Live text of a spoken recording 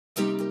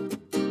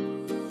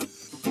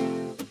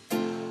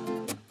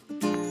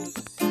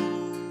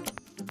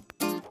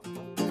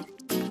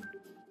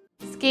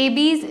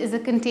Scabies is a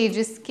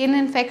contagious skin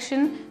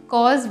infection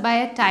caused by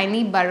a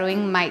tiny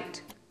burrowing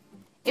mite.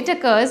 It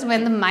occurs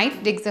when the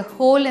mite digs a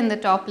hole in the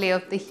top layer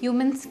of the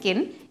human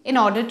skin in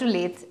order to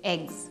lay its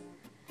eggs.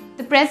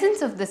 The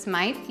presence of this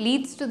mite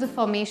leads to the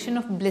formation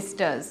of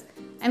blisters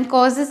and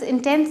causes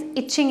intense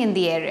itching in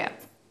the area.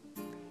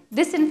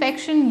 This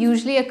infection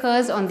usually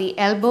occurs on the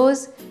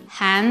elbows,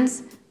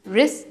 hands,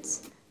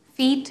 wrists,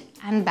 feet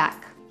and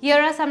back.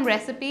 Here are some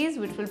recipes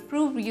which will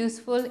prove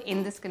useful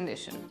in this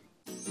condition.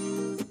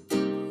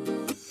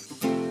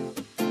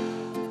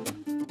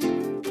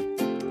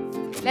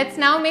 Let's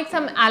now make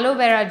some aloe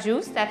vera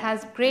juice that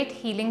has great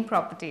healing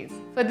properties.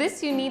 For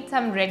this you need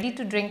some ready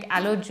to drink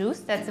aloe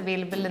juice that's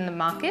available in the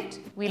market.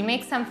 We'll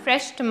make some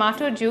fresh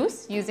tomato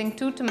juice using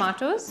 2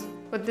 tomatoes.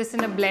 Put this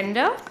in a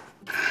blender.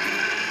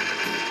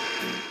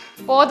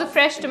 Pour the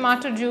fresh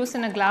tomato juice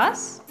in a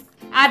glass.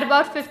 Add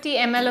about 50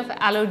 ml of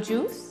aloe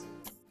juice.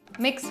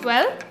 Mix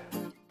well.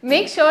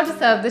 Make sure to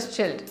serve this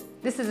chilled.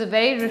 This is a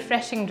very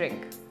refreshing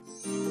drink.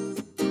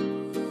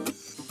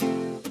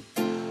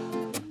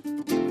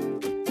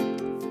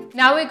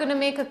 Now we're going to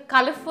make a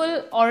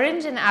colorful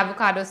orange and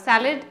avocado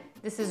salad.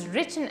 This is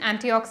rich in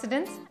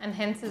antioxidants and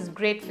hence is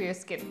great for your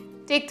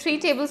skin. Take 3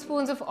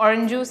 tablespoons of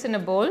orange juice in a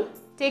bowl.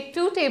 Take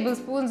 2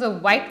 tablespoons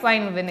of white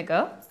wine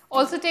vinegar.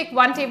 Also take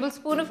 1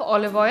 tablespoon of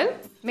olive oil.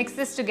 Mix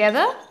this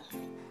together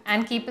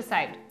and keep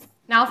aside.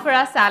 Now for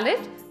our salad,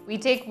 we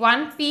take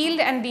 1 peeled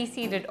and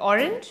de-seeded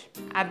orange.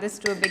 Add this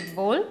to a big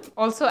bowl.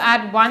 Also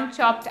add 1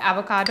 chopped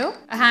avocado,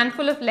 a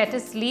handful of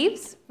lettuce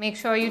leaves. Make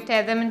sure you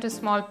tear them into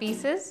small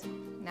pieces.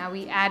 Now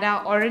we add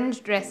our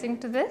orange dressing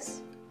to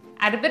this.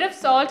 Add a bit of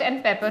salt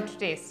and pepper to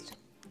taste.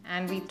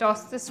 And we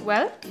toss this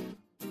well.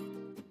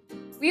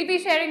 We'll be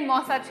sharing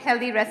more such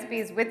healthy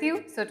recipes with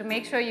you, so to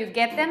make sure you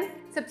get them,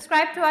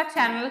 subscribe to our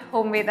channel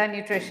HomeVeda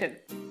Nutrition.